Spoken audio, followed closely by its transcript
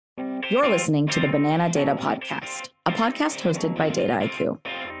You're listening to the Banana Data Podcast, a podcast hosted by Data IQ.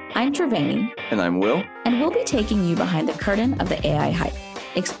 I'm Trevani. And I'm Will. And we'll be taking you behind the curtain of the AI hype,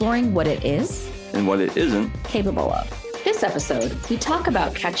 exploring what it is and what it isn't capable of. This episode, we talk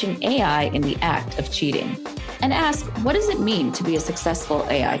about catching AI in the act of cheating and ask, what does it mean to be a successful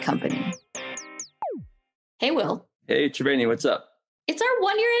AI company? Hey, Will. Hey, Trevani, what's up? It's our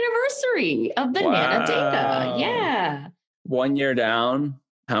 1 year anniversary of Banana Data. Yeah. 1 year down.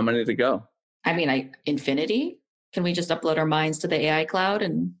 How many to go? I mean, infinity? Can we just upload our minds to the AI cloud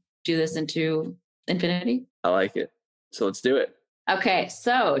and do this into infinity? I like it. So let's do it. Okay,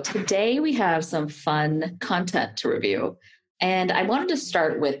 so today we have some fun content to review. And I wanted to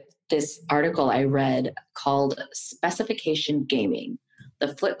start with this article I read called Specification Gaming,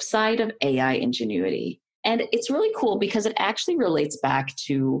 the flip side of AI ingenuity. And it's really cool because it actually relates back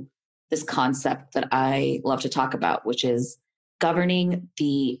to this concept that I love to talk about, which is governing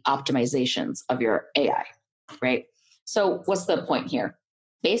the optimizations of your AI, right? So what's the point here?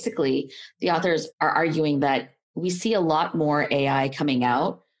 Basically, the authors are arguing that we see a lot more AI coming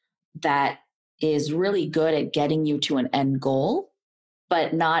out that is really good at getting you to an end goal,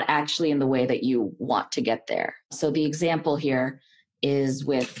 but not actually in the way that you want to get there. So the example here is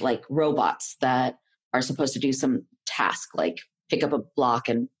with like robots that are supposed to do some task, like pick up a block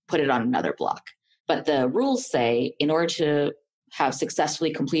and put it on another block. But the rules say in order to have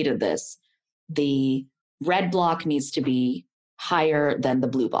successfully completed this, the red block needs to be higher than the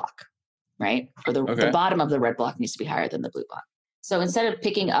blue block, right? Or the bottom of the red block needs to be higher than the blue block. So instead of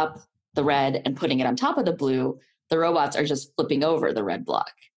picking up the red and putting it on top of the blue, the robots are just flipping over the red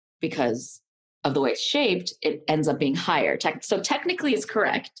block because of the way it's shaped. It ends up being higher. So technically it's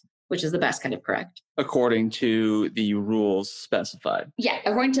correct, which is the best kind of correct. According to the rules specified. Yeah,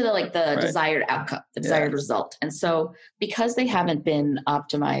 according to the desired outcome, the desired result. And so because they haven't been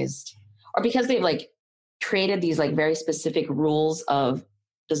optimized, or because they've like created these like very specific rules of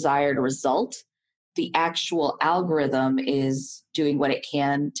desired result, the actual algorithm is doing what it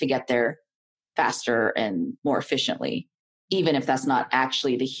can to get there faster and more efficiently, even if that's not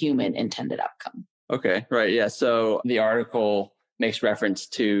actually the human intended outcome. Okay, right. Yeah. So the article makes reference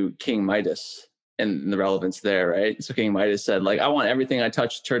to King Midas and the relevance there, right? So King Midas said, like, I want everything I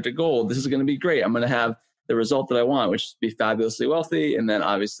touch to turn to gold. This is going to be great. I'm going to have the result that I want, which is to be fabulously wealthy. And then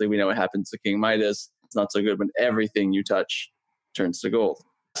obviously we know what happens to King Midas. It's not so good when everything you touch turns to gold.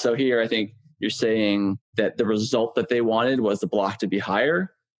 So here, I think you're saying that the result that they wanted was the block to be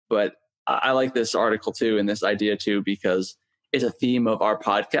higher. But I like this article too, and this idea too, because it's a theme of our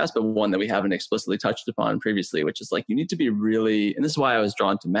podcast, but one that we haven't explicitly touched upon previously, which is like, you need to be really, and this is why I was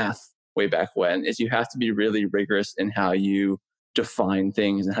drawn to math way back when, is you have to be really rigorous in how you define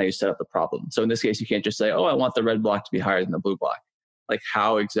things and how you set up the problem. So in this case, you can't just say, oh, I want the red block to be higher than the blue block. Like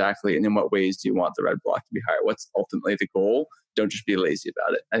how exactly and in what ways do you want the red block to be higher? What's ultimately the goal? Don't just be lazy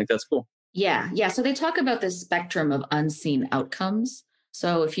about it. I think that's cool. Yeah. So they talk about this spectrum of unseen outcomes.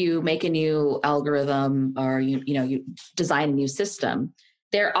 So if you make a new algorithm or you design a new system,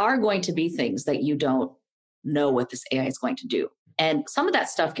 there are going to be things that you don't know what this AI is going to do. And some of that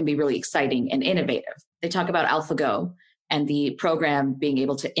stuff can be really exciting and innovative. They talk about AlphaGo and the program being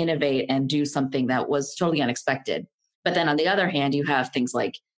able to innovate and do something that was totally unexpected. But then on the other hand, you have things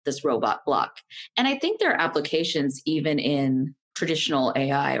like this robot block. And I think there are applications even in traditional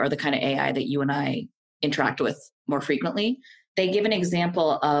AI or the kind of AI that you and I interact with more frequently. They give an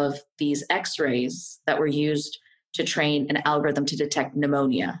example of these X-rays that were used to train an algorithm to detect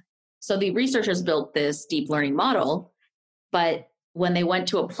pneumonia. So the researchers built this deep learning model, but when they went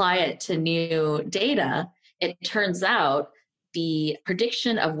to apply it to new data, it turns out the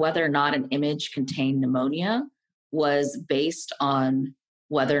prediction of whether or not an image contained pneumonia was based on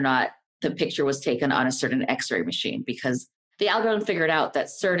whether or not the picture was taken on a certain X-ray machine, because the algorithm figured out that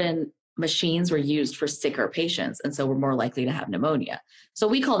certain machines were used for sicker patients and so we're more likely to have pneumonia. So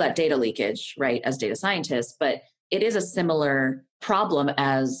we call that data leakage, right, as data scientists, but it is a similar problem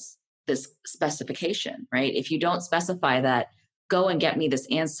as this specification, right? If you don't specify that, go and get me this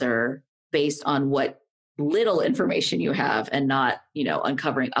answer based on what little information you have and not,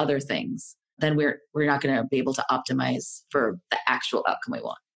 uncovering other things, then we're not going to be able to optimize for the actual outcome we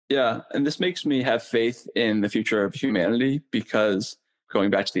want. Yeah. And this makes me have faith in the future of humanity because going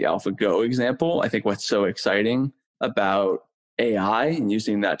back to the AlphaGo example, I think what's so exciting about AI, and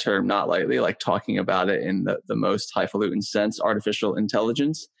using that term not lightly, like talking about it in the most highfalutin sense, artificial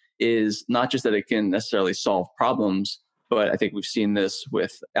intelligence, is not just that it can necessarily solve problems, but I think we've seen this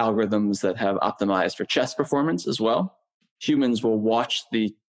with algorithms that have optimized for chess performance as well. Humans will watch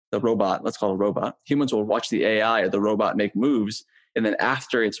the robot, let's call it a robot. Humans will watch the AI or the robot make moves And then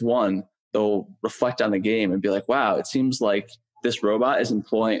after it's won, they'll reflect on the game and be like, wow, it seems like this robot is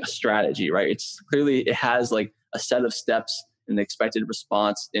employing a strategy, right? It's clearly, it has like a set of steps and the expected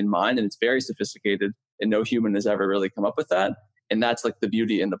response in mind, and it's very sophisticated, and no human has ever really come up with that. And that's like the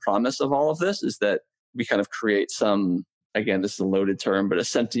beauty and the promise of all of this, is that we kind of create some, again, this is a loaded term, but a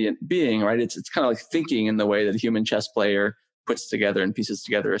sentient being, right? It's kind of like thinking in the way that a human chess player puts together and pieces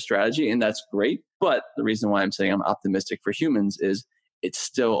together a strategy, and that's great. But the reason why I'm saying I'm optimistic for humans is it's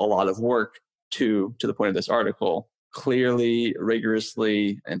still a lot of work to the point of this article, clearly,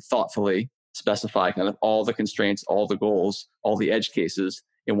 rigorously, and thoughtfully specify kind of all the constraints, all the goals, all the edge cases.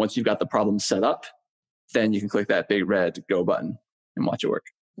 And once you've got the problem set up, then you can click that big red go button and watch it work.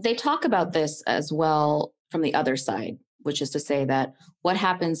 They talk about this as well from the other side, which is to say that what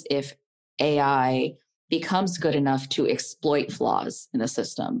happens if AI becomes good enough to exploit flaws in the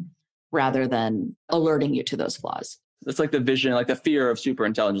system rather than alerting you to those flaws? It's like the vision, like the fear of super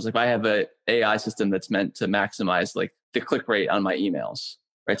intelligence. Like if I have an AI system that's meant to maximize like the click rate on my emails,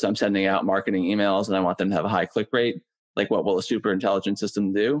 right? So I'm sending out marketing emails and I want them to have a high click rate. Like what will a super intelligent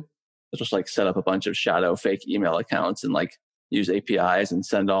system do? It's just like set up a bunch of shadow fake email accounts and like use APIs and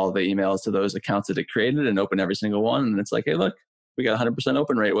send all the emails to those accounts that it created and open every single one. And it's like, hey, look, we got 100%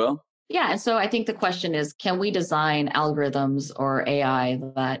 open rate, Will. Yeah. And so I think the question is, can we design algorithms or AI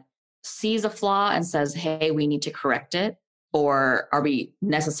that sees a flaw and says, hey, we need to correct it? Or are we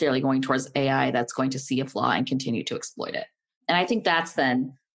necessarily going towards AI that's going to see a flaw and continue to exploit it? And I think that's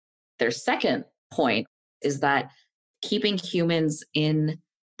then their second point, is that keeping humans in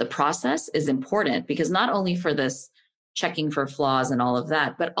the process is important, because not only for this checking for flaws and all of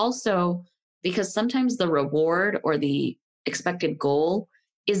that, but also because sometimes the reward or the expected goal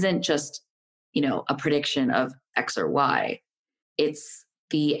isn't just, a prediction of X or Y. It's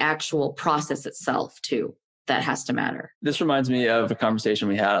the actual process itself too that has to matter. This reminds me of a conversation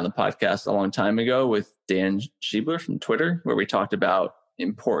we had on the podcast a long time ago with Dan Schiebler from Twitter, where we talked about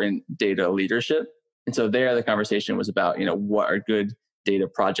important data leadership. And so there, the conversation was about, what are good data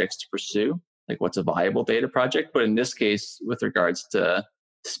projects to pursue? Like what's a viable data project? But in this case, with regards to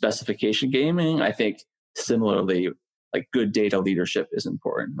specification gaming, I think similarly, like good data leadership is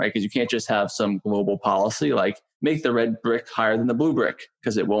important, right? Because you can't just have some global policy like make the red brick higher than the blue brick,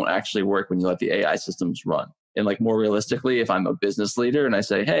 because it won't actually work when you let the AI systems run. And like more realistically, if I'm a business leader and I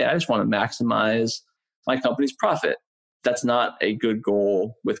say, hey, I just want to maximize my company's profit, that's not a good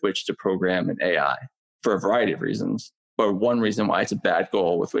goal with which to program an AI for a variety of reasons. But one reason why it's a bad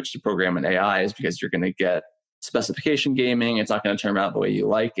goal with which to program an AI is because you're going to get specification gaming. It's not going to turn out the way you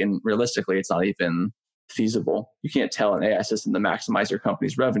like. And realistically, it's not even feasible. You can't tell an AI system to maximize your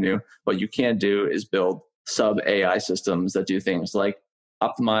company's revenue. What you can do is build sub AI systems that do things like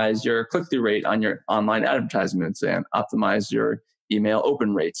optimize your click-through rate on your online advertisements and optimize your email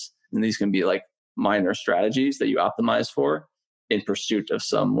open rates. And these can be like minor strategies that you optimize for in pursuit of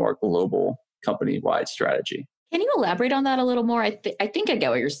some more global company-wide strategy. Can you elaborate on that a little more? I think I get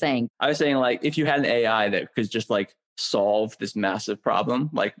what you're saying. I was saying, like, if you had an AI that could just like solve this massive problem,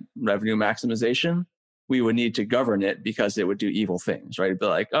 like revenue maximization, we would need to govern it because it would do evil things, right? It'd be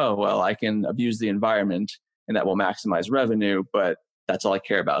like, oh, well, I can abuse the environment and that will maximize revenue, but that's all I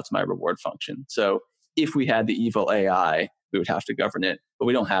care about. It's my reward function. So if we had the evil AI, we would have to govern it, but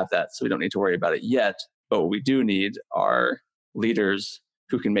we don't have that. So we don't need to worry about it yet. But what we do need are leaders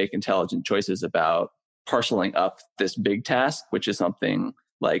who can make intelligent choices about parceling up this big task, which is something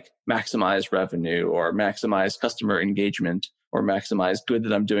like maximize revenue or maximize customer engagement or maximize good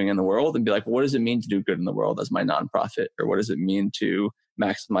that I'm doing in the world, and be like, what does it mean to do good in the world as my nonprofit? Or what does it mean to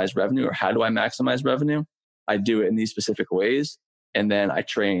maximize revenue? Or how do I maximize revenue? I do it in these specific ways. And then I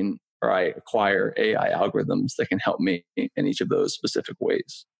train or I acquire AI algorithms that can help me in each of those specific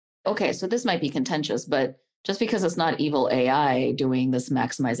ways. Okay, so this might be contentious, but just because it's not evil AI doing this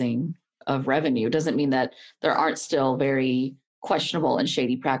maximizing of revenue doesn't mean that there aren't still very questionable and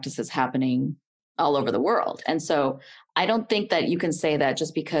shady practices happening all over the world. And so I don't think that you can say that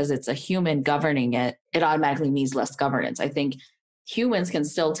just because it's a human governing it, it automatically means less governance. I think humans can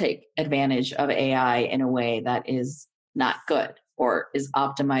still take advantage of AI in a way that is not good or is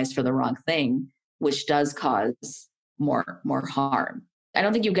optimized for the wrong thing, which does cause more harm. I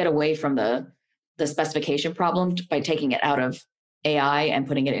don't think you get away from the specification problem by taking it out of AI and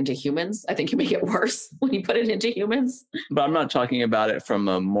putting it into humans. I think you make it worse when you put it into humans. But I'm not talking about it from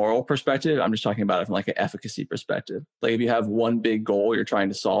a moral perspective. I'm just talking about it from like an efficacy perspective. Like if you have one big goal you're trying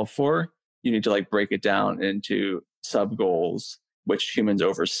to solve for, you need to like break it down into sub goals, which humans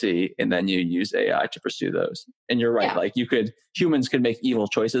oversee, and then you use AI to pursue those. And you're right. Yeah. Like humans could make evil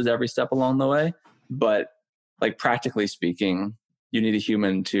choices every step along the way, but like practically speaking, you need a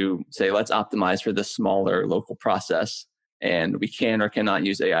human to say, let's optimize for this smaller local process. And we can or cannot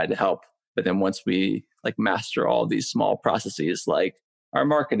use AI to help. But then once we like master all these small processes, like our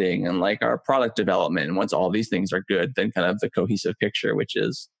marketing and like our product development, and once all these things are good, then kind of the cohesive picture, which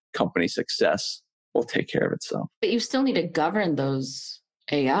is company success, will take care of itself. But you still need to govern those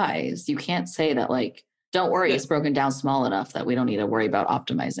AIs. You can't say that like, don't worry, it's broken down small enough that we don't need to worry about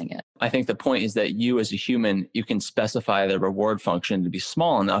optimizing it. I think the point is that you as a human, you can specify the reward function to be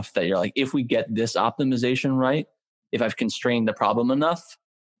small enough that you're like, if we get this optimization right, if I've constrained the problem enough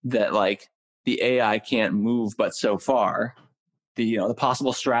that like the AI can't move but so far, the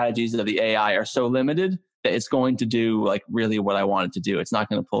possible strategies of the AI are so limited that it's going to do like really what I want it to do. It's not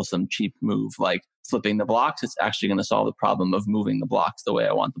going to pull some cheap move like flipping the blocks. It's actually going to solve the problem of moving the blocks the way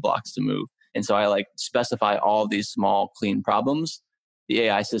I want the blocks to move. And so I like specify all these small, clean problems. The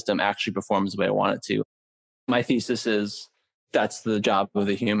AI system actually performs the way I want it to. My thesis is that's the job of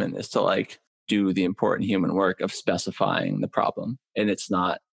the human, is to like do the important human work of specifying the problem. And it's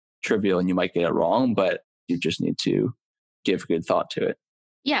not trivial and you might get it wrong, but you just need to give good thought to it.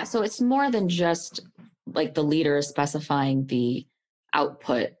 Yeah. So it's more than just like the leader is specifying the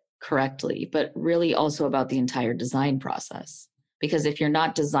output correctly, but really also about the entire design process. Because if you're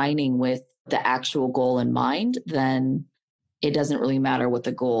not designing with the actual goal in mind, then it doesn't really matter what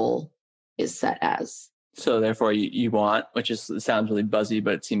the goal is set as. So therefore you want, it sounds really buzzy,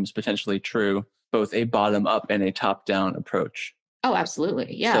 but it seems potentially true, both a bottom up and a top down approach. Oh,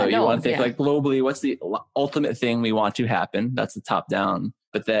 absolutely. Yeah. So you want to think like globally, what's the ultimate thing we want to happen? That's the top down.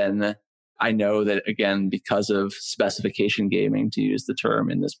 But then I know that, again, because of specification gaming, to use the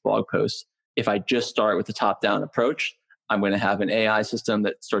term in this blog post, if I just start with the top down approach, I'm going to have an AI system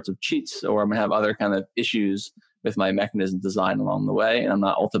that sorts of cheats, or I'm going to have other kind of issues with my mechanism design along the way. And I'm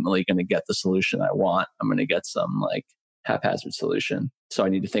not ultimately going to get the solution I want. I'm going to get some like haphazard solution. So I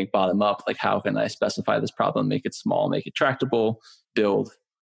need to think bottom up, like how can I specify this problem, make it small, make it tractable, build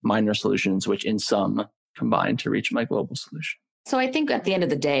minor solutions, which in sum combine to reach my global solution. So I think at the end of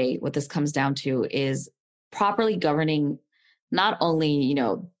the day, what this comes down to is properly governing not only,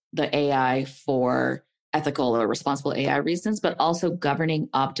 the AI for ethical or responsible AI reasons, but also governing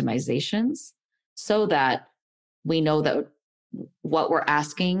optimizations so that we know that what we're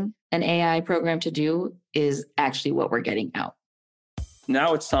asking an AI program to do is actually what we're getting out.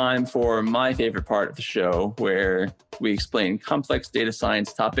 Now it's time for my favorite part of the show, where we explain complex data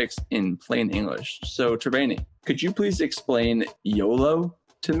science topics in plain English. So Triveni, could you please explain YOLO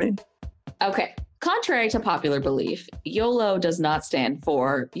to me? Okay. Contrary to popular belief, YOLO does not stand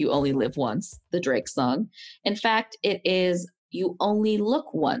for You Only Live Once, the Drake song. In fact, it is You Only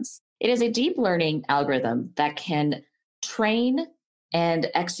Look Once. It is a deep learning algorithm that can train and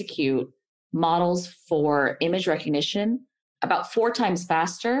execute models for image recognition about 4 times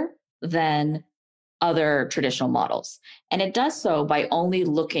faster than other traditional models. And it does so by only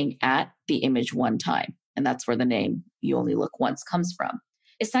looking at the image one time. And that's where the name You Only Look Once comes from.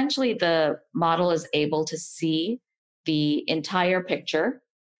 Essentially, the model is able to see the entire picture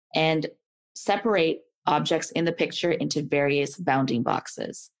and separate objects in the picture into various bounding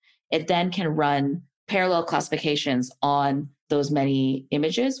boxes. It then can run parallel classifications on those many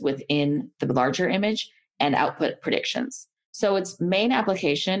images within the larger image and output predictions. So its main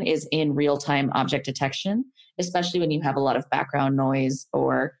application is in real-time object detection, especially when you have a lot of background noise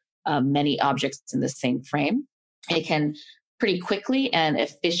or many objects in the same frame. It can pretty quickly and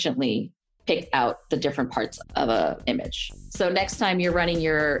efficiently pick out the different parts of an image. So next time you're running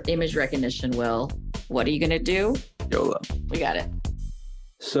your image recognition, Will, what are you going to do? YOLO. We got it.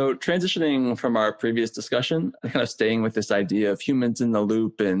 So transitioning from our previous discussion, kind of staying with this idea of humans in the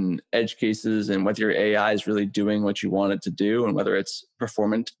loop and edge cases and whether your AI is really doing what you want it to do and whether it's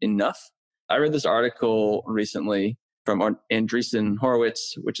performant enough. I read this article recently from Adreessen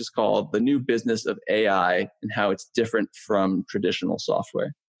Horowitz, which is called The New Business of AI and How It's Different from Traditional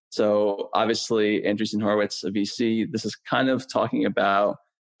Software. So obviously, Adreessen Horowitz, a VC, this is kind of talking about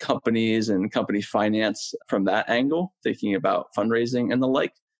companies and company finance from that angle, thinking about fundraising and the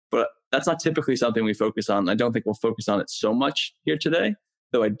like. But that's not typically something we focus on. I don't think we'll focus on it so much here today,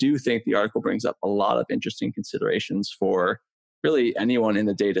 though I do think the article brings up a lot of interesting considerations for really anyone in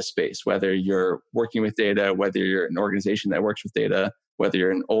the data space, whether you're working with data, whether you're an organization that works with data, whether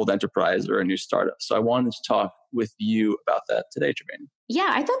you're an old enterprise or a new startup. So I wanted to talk with you about that today, Triveni. Yeah,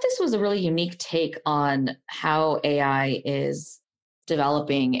 I thought this was a really unique take on how AI is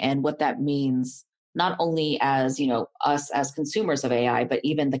developing and what that means, not only as, us as consumers of AI, but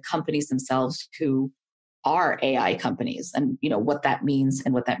even the companies themselves who are AI companies and, what that means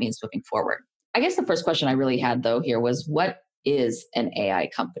and what that means moving forward. I guess the first question I really had though here was what is an AI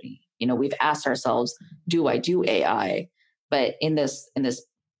company? We've asked ourselves, do I do AI? But in this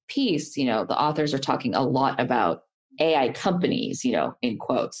piece, the authors are talking a lot about AI companies, in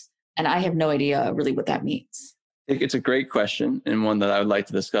quotes. And I have no idea really what that means. I think it's a great question and one that I would like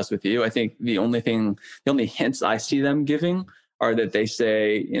to discuss with you. I think the only hints I see them giving are that they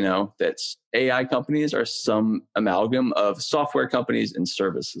say, that AI companies are some amalgam of software companies and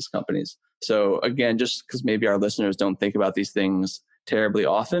services companies. So again, just because maybe our listeners don't think about these things terribly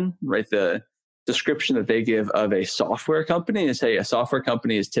often, right? The description that they give of a software company is, hey, a software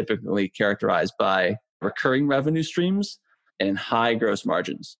company is typically characterized by recurring revenue streams and high gross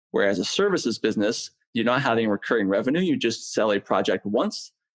margins. Whereas a services business, you're not having recurring revenue. You just sell a project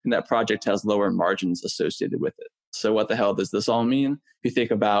once, and that project has lower margins associated with it. So what the hell does this all mean? If you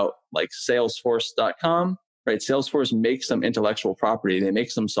think about like Salesforce.com, right? Salesforce makes some intellectual property. They make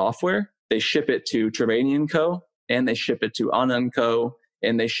some software. They ship it to Triveni & Co., and they ship it to Anna & Co.,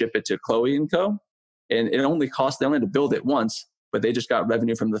 and they ship it to Chloe & Co. And it only costs, they only had to build it once, but they just got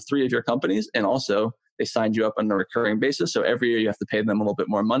revenue from the three of your companies. And also they signed you up on a recurring basis. So every year you have to pay them a little bit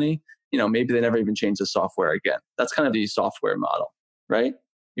more money. Maybe they never even change the software again. That's kind of the software model, right?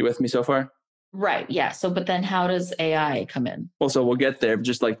 You with me so far? Right. Yeah. So, but then how does AI come in? Well, so we'll get there.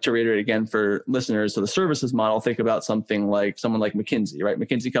 Just like to reiterate again for listeners. So the services model, think about someone like McKinsey, right?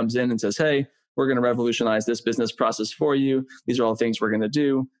 McKinsey comes in and says, hey, we're going to revolutionize this business process for you. These are all the things we're going to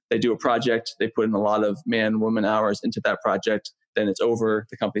do. They do a project. They put in a lot of man, woman hours into that project. Then it's over.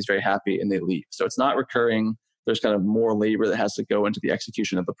 The company's very happy and they leave. So it's not recurring. There's kind of more labor that has to go into the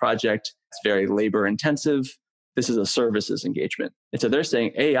execution of the project. It's very labor intensive. This is a services engagement. And so they're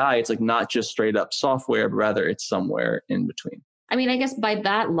saying AI, it's like not just straight up software, but rather it's somewhere in between. I mean, I guess by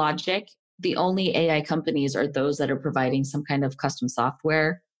that logic, the only AI companies are those that are providing some kind of custom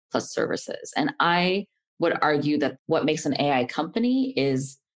software plus services. And I would argue that what makes an AI company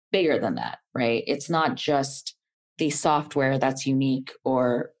is bigger than that, right? It's not just the software that's unique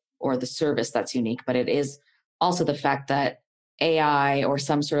or the service that's unique, but it is also the fact that AI or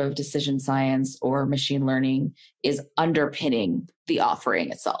some sort of decision science or machine learning is underpinning the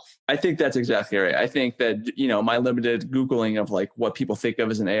offering itself. I think that's exactly right. I think that, my limited Googling of like what people think of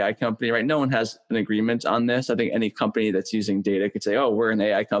as an AI company, right? No one has an agreement on this. I think any company that's using data could say, oh, we're an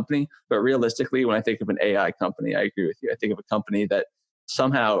AI company. But realistically, when I think of an AI company, I agree with you. I think of a company that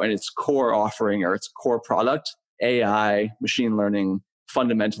somehow in its core offering or its core product, AI, machine learning,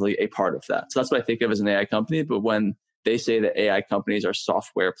 fundamentally a part of that. So that's what I think of as an AI company. But when they say that AI companies are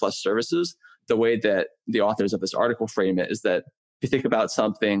software plus services, the way that the authors of this article frame it is that if you think about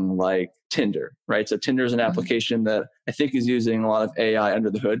something like Tinder, right? So Tinder is an application that I think is using a lot of AI under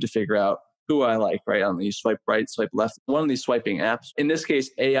the hood to figure out who I like, right? On these swipe right, swipe left, one of these swiping apps. In this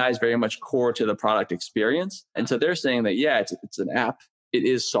case, AI is very much core to the product experience. And so they're saying that, yeah, it's an app. It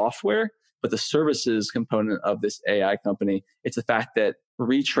is software, but the services component of this AI company, it's the fact that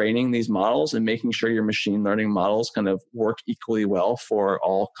retraining these models and making sure your machine learning models kind of work equally well for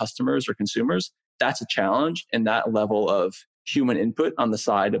all customers or consumers, that's a challenge. And that level of human input on the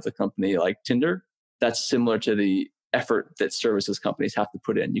side of the company like Tinder, that's similar to the effort that services companies have to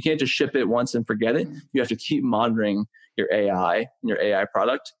put in. You can't just ship it once and forget it. You have to keep monitoring your AI and your AI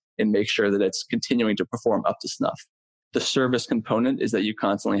product and make sure that it's continuing to perform up to snuff. The service component is that you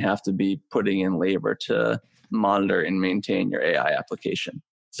constantly have to be putting in labor to monitor and maintain your AI application.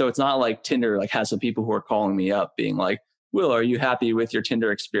 So it's not like Tinder has some people who are calling me up being like, Will, are you happy with your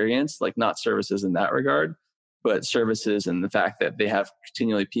Tinder experience? Like not services in that regard, but services and the fact that they have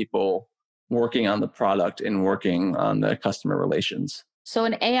continually people working on the product and working on the customer relations. So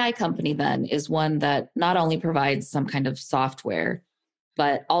an AI company then is one that not only provides some kind of software,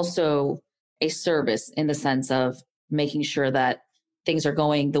 but also a service in the sense of making sure that things are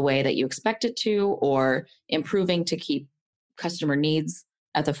going the way that you expect it to, or improving to keep customer needs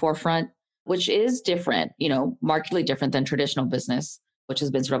at the forefront, which is different, markedly different than traditional business, which has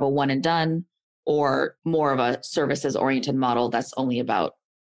been sort of a one and done, or more of a services oriented model that's only about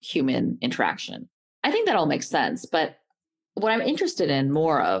human interaction. I think that all makes sense. But what I'm interested in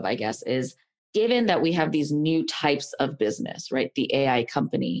more of, I guess, is given that we have these new types of business, right? The AI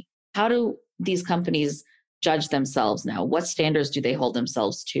company, how do these companies judge themselves now? What standards do they hold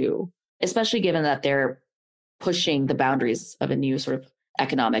themselves to, especially given that they're pushing the boundaries of a new sort of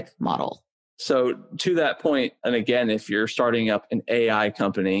economic model? So to that point, and again, if you're starting up an AI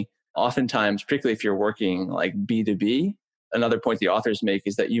company, oftentimes, particularly if you're working like B2B, another point the authors make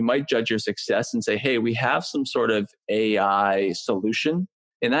is that you might judge your success and say, hey, we have some sort of AI solution,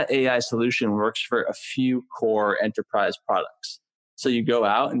 and that AI solution works for a few core enterprise products. So you go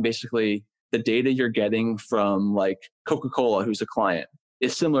out and basically the data you're getting from like Coca-Cola, who's a client,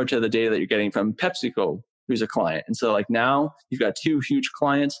 is similar to the data that you're getting from PepsiCo, who's a client. And so like now you've got two huge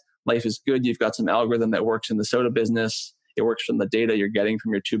clients. Life is good. You've got some algorithm that works in the soda business. It works from the data you're getting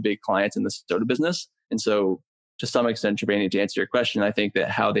from your two big clients in the soda business. And so to some extent, Triveni, to answer your question, I think that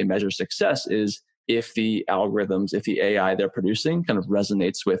how they measure success is if the algorithms, if the AI they're producing kind of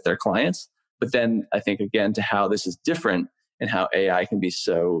resonates with their clients. But then I think, again, to how this is different and how AI can be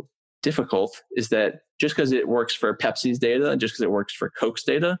so difficult is that just because it works for Pepsi's data and just because it works for Coke's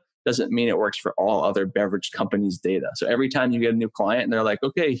data doesn't mean it works for all other beverage companies' data. So every time you get a new client and they're like,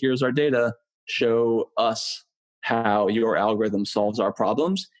 okay, here's our data, show us how your algorithm solves our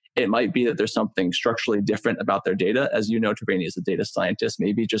problems. It might be that there's something structurally different about their data. As you know, Triveni is a data scientist.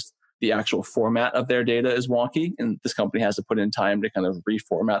 Maybe just the actual format of their data is wonky, and this company has to put in time to kind of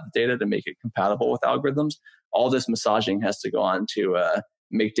reformat the data to make it compatible with algorithms. All this massaging has to go on to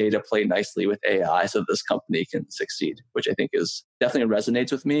make data play nicely with AI so that this company can succeed, which I think is definitely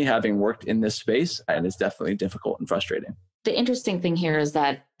resonates with me having worked in this space, and it's definitely difficult and frustrating. The interesting thing here is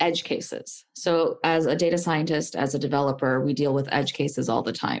that edge cases. So as a data scientist, as a developer, we deal with edge cases all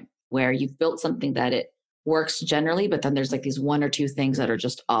the time where you've built something that it works generally, but then there's like these one or two things that are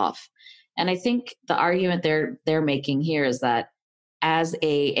just off. And I think the argument they're making here is that as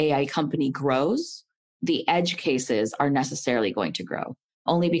a AI company grows, the edge cases are necessarily going to grow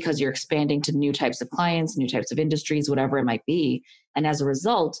only because you're expanding to new types of clients, new types of industries, whatever it might be. And as a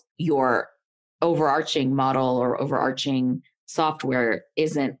result, your overarching model or overarching software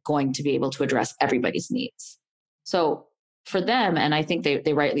isn't going to be able to address everybody's needs. So for them, and I think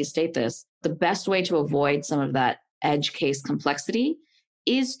they rightly state this, the best way to avoid some of that edge case complexity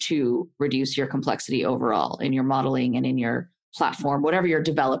is to reduce your complexity overall in your modeling and in your platform, whatever you're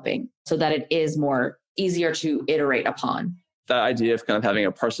developing, so that it is more easier to iterate upon. That idea of kind of having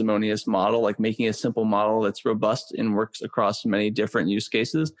a parsimonious model, like making a simple model that's robust and works across many different use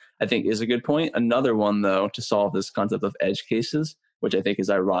cases, I think is a good point. Another one, though, to solve this concept of edge cases, which I think is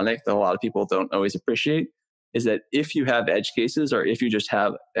ironic that a lot of people don't always appreciate, is that if you have edge cases or if you just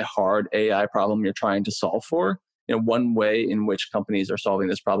have a hard AI problem you're trying to solve for, one way in which companies are solving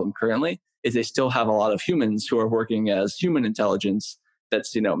this problem currently is they still have a lot of humans who are working as human intelligence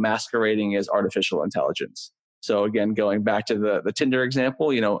that's masquerading as artificial intelligence. So again, going back to the Tinder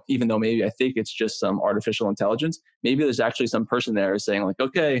example, even though maybe I think it's just some artificial intelligence, maybe there's actually some person there saying like,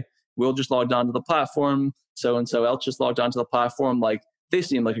 okay, we'll just log on to the platform. So-and-so else just logged onto the platform. Like they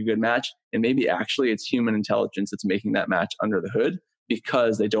seem like a good match. And maybe actually it's human intelligence that's making that match under the hood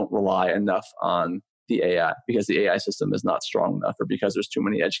because they don't rely enough on the AI, because the AI system is not strong enough or because there's too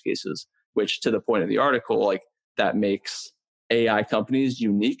many edge cases, which to the point of the article, like that makes AI companies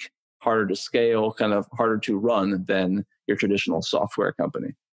unique, harder to scale, kind of harder to run than your traditional software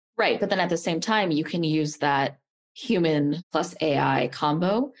company. Right. But then at the same time, you can use that human plus AI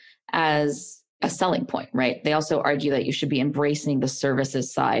combo as a selling point, right? They also argue that you should be embracing the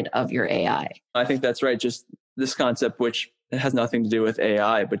services side of your AI. I think that's right. Just this concept, which has nothing to do with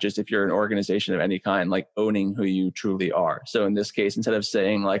AI, but just if you're an organization of any kind, like owning who you truly are. So in this case, instead of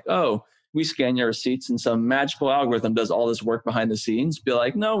saying like, oh, we scan your receipts and some magical algorithm does all this work behind the scenes, be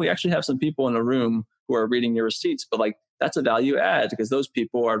like, no, we actually have some people in a room who are reading your receipts, but like that's a value add because those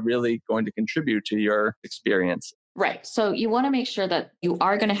people are really going to contribute to your experience. Right. So you want to make sure that you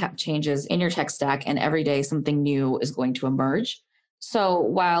are going to have changes in your tech stack and every day something new is going to emerge. So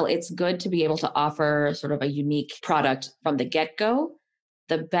while it's good to be able to offer sort of a unique product from the get-go,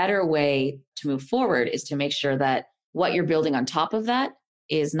 the better way to move forward is to make sure that what you're building on top of that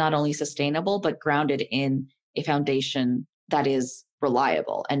is not only sustainable, but grounded in a foundation that is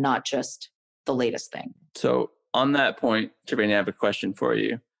reliable and not just the latest thing. So on that point, Triveni, I have a question for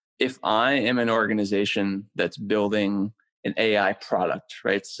you. If I am an organization that's building an AI product,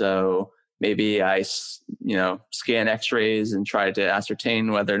 right? So maybe I, scan x-rays and try to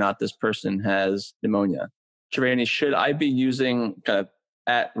ascertain whether or not this person has pneumonia. Triveni, should I be using kind of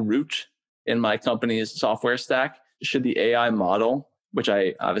at root in my company's software stack? Should the AI model, which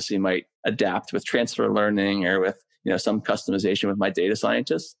I obviously might adapt with transfer learning or with some customization with my data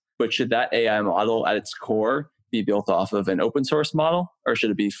scientists, but should that AI model at its core be built off of an open source model, or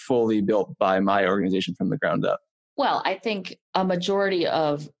should it be fully built by my organization from the ground up? Well, I think a majority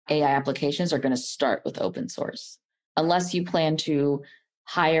of AI applications are going to start with open source, unless you plan to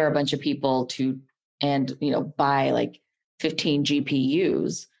hire a bunch of people and buy like 15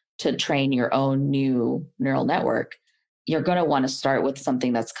 GPUs to train your own new neural network. You're going to want to start with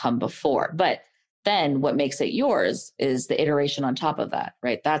something that's come before. But then what makes it yours is the iteration on top of that,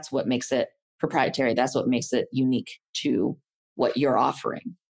 right? That's what makes it proprietary. That's what makes it unique to what you're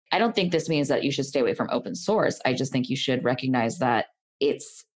offering. I don't think this means that you should stay away from open source. I just think you should recognize that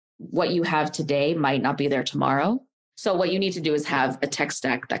it's what you have today might not be there tomorrow. So what you need to do is have a tech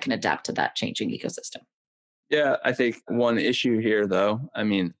stack that can adapt to that changing ecosystem. Yeah, I think one issue here, though, I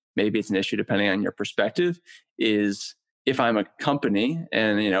mean, maybe it's an issue depending on your perspective, is if I'm a company,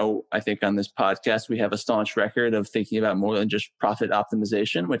 and, I think on this podcast, we have a staunch record of thinking about more than just profit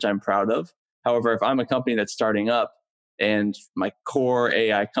optimization, which I'm proud of. However, if I'm a company that's starting up and my core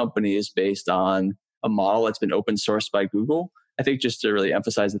AI company is based on a model that's been open sourced by Google, I think just to really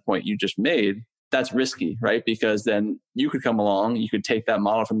emphasize the point you just made, that's risky, right? Because then you could come along, you could take that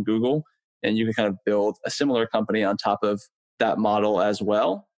model from Google and you can kind of build a similar company on top of that model as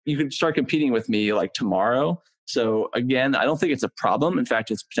well. You could start competing with me like tomorrow. So again, I don't think it's a problem. In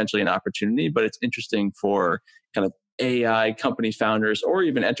fact, it's potentially an opportunity, but it's interesting for kind of AI company founders or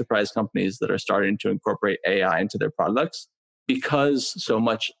even enterprise companies that are starting to incorporate AI into their products. Because so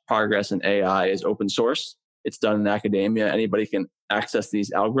much progress in AI is open source, it's done in academia, anybody can access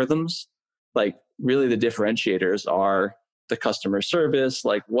these algorithms. Like really the differentiators are the customer service,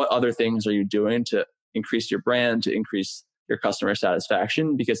 like what other things are you doing to increase your brand, to increase your customer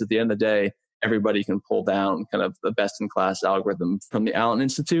satisfaction? Because at the end of the day, everybody can pull down kind of the best in class algorithm from the Allen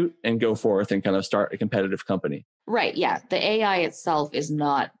Institute and go forth and kind of start a competitive company. Right. Yeah. The AI itself is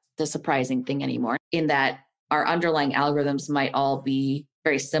not the surprising thing anymore, in that our underlying algorithms might all be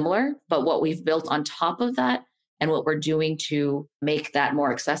very similar, but what we've built on top of that and what we're doing to make that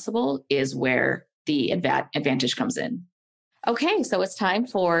more accessible is where the advantage comes in. Okay, so it's time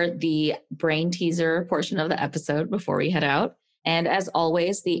for the brain teaser portion of the episode before we head out. And as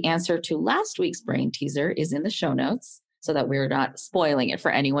always, the answer to last week's brain teaser is in the show notes so that we're not spoiling it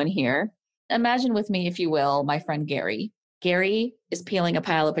for anyone here. Imagine with me, if you will, my friend Gary. Gary is peeling a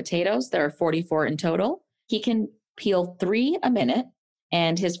pile of potatoes. There are 44 in total. He can peel 3 a minute,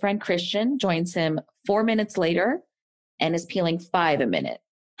 and his friend Christian joins him 4 minutes later and is peeling 5 a minute.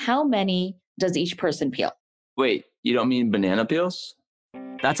 How many does each person peel? Wait, you don't mean banana peels?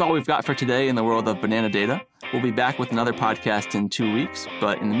 That's all we've got for today in the world of Banana Data. We'll be back with another podcast in 2 weeks,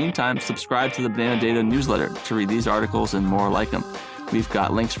 but in the meantime, subscribe to the Banana Data newsletter to read these articles and more like them. We've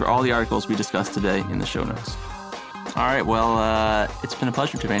got links for all the articles we discussed today in the show notes. All right, well, it's been a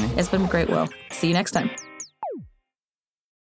pleasure, Tiffany. It's been great, Will. See you next time.